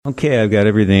Okay, I've got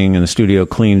everything in the studio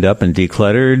cleaned up and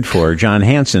decluttered for John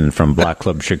Hansen from Block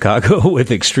Club Chicago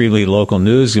with extremely local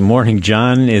news. Good morning,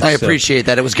 John. I appreciate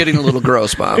that. It was getting a little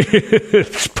gross, Bob.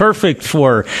 It's perfect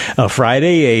for a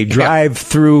Friday, a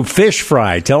drive-through fish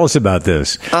fry. Tell us about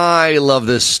this. I love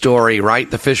this story,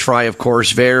 right? The fish fry, of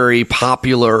course, very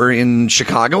popular in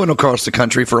Chicago and across the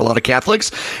country for a lot of Catholics.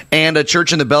 And a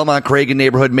church in the Belmont-Cragen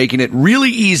neighborhood making it really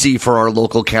easy for our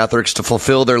local Catholics to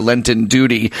fulfill their Lenten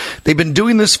duty. They've been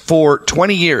doing this for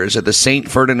 20 years at the St.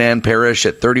 Ferdinand Parish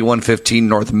at 3115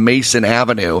 North Mason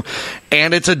Avenue.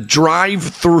 And it's a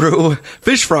drive-through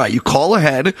fish fry. You call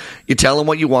ahead, you tell them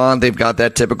what you want. They've got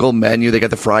that typical menu. They got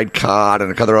the fried cod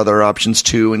and a couple other options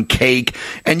too, and cake.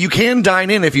 And you can dine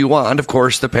in if you want. Of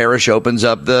course, the parish opens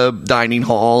up the dining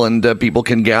hall and people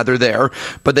can gather there.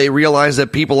 But they realize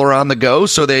that people are on the go,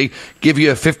 so they give you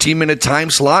a 15-minute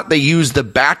time slot. They use the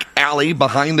back alley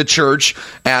behind the church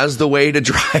as the way to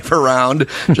drive around,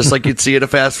 just like you'd see at a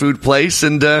fast food place.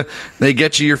 And they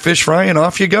get you your fish fry, and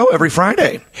off you go every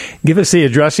Friday. Give us the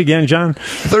address again, John.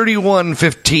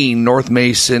 3115 North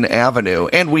Mason Avenue.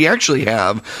 And we actually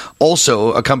have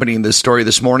also accompanying this story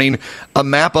this morning a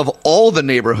map of all the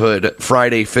neighborhood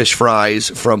Friday fish fries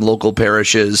from local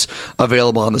parishes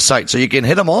available on the site. So you can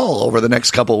hit them all over the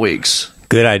next couple weeks.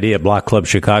 Good idea,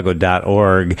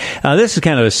 blockclubchicago.org. This is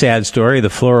kind of a sad story. The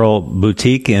Floral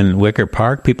Boutique in Wicker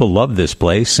Park. People love this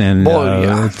place, and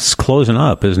it's closing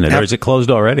up, isn't it? Or is it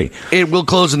closed already? It will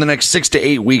close in the next 6 to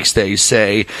 8 weeks, they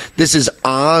say. This is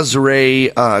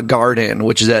Asrai Garden,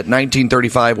 which is at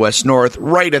 1935 West North,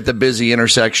 right at the busy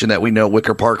intersection that we know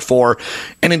Wicker Park for.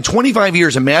 And in 25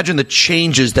 years, imagine the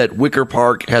changes that Wicker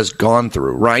Park has gone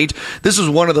through, right? This was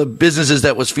one of the businesses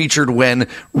that was featured when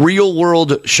Real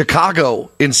World Chicago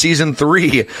in season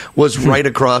 3 was right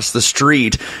across the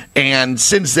street. And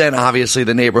since then, obviously,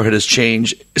 the neighborhood has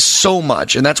changed so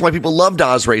much. And that's why people loved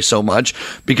Asrai so much,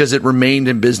 because it remained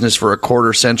in business for a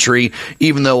quarter century,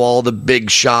 even though all the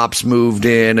big shops moved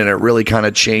in and it really kind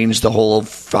of changed the whole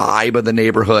vibe of the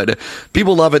neighborhood.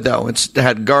 People love it, though. It's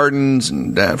had gardens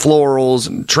and florals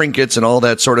and trinkets and all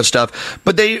that sort of stuff.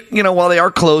 But they, while they are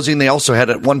closing, they also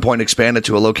had at one point expanded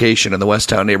to a location in the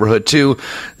Westtown neighborhood, too.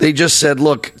 They just said,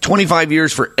 look, 25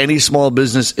 years for any small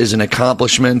business is an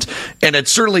accomplishment, and it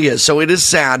certainly is. So it is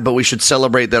sad, but we should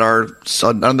celebrate that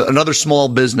another small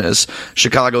business,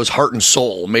 Chicago's heart and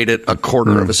soul, made it a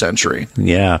quarter of a century.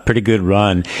 Yeah, pretty good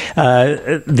run.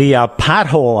 The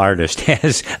Pothole Artist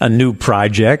has a new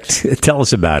project. Tell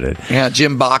us about it. Yeah,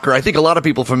 Jim Bacher. I think a lot of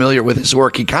people familiar with his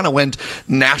work. He kind of went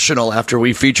national after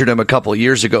we featured him a couple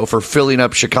years ago for filling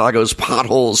up Chicago's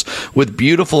potholes with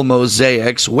beautiful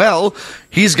mosaics. Well,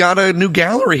 he's got a new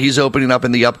gallery he's opening up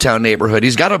in the Uptown neighborhood.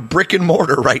 He's got a brick and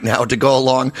mortar right now to go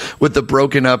along with the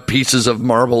broken up pieces of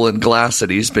marble and glass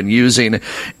that he's been using.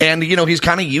 And, he's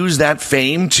kind of used that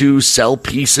fame to sell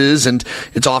pieces, and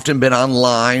it's often been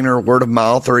online or word of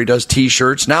mouth, or he does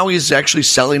T-shirts. Now he's actually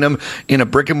selling them in a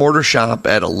brick and mortar shop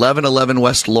at 1111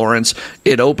 West Lawrence.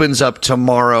 It opens up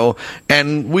tomorrow,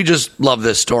 and we just love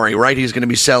this story, right? He's going to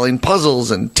be selling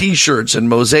puzzles and T-shirts and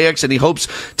mosaics, and he hopes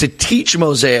to teach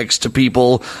mosaics to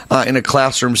people in a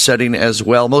classroom setting as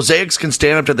well. Mosaics can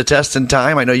stand up to the test in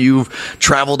time. I know you've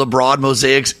traveled abroad.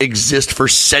 Mosaics exist for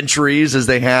centuries, as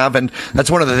they have, and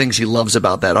that's one of the things he loves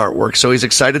about that artwork. So he's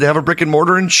excited to have a brick and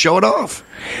mortar and show it off.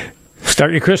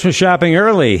 Start your Christmas shopping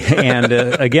early. And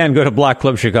again, go to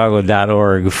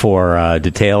blockclubchicago.org for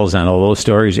details on all those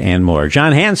stories and more.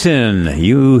 John Hansen,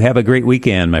 you have a great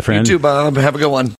weekend, my friend. You too, Bob. Have a good one.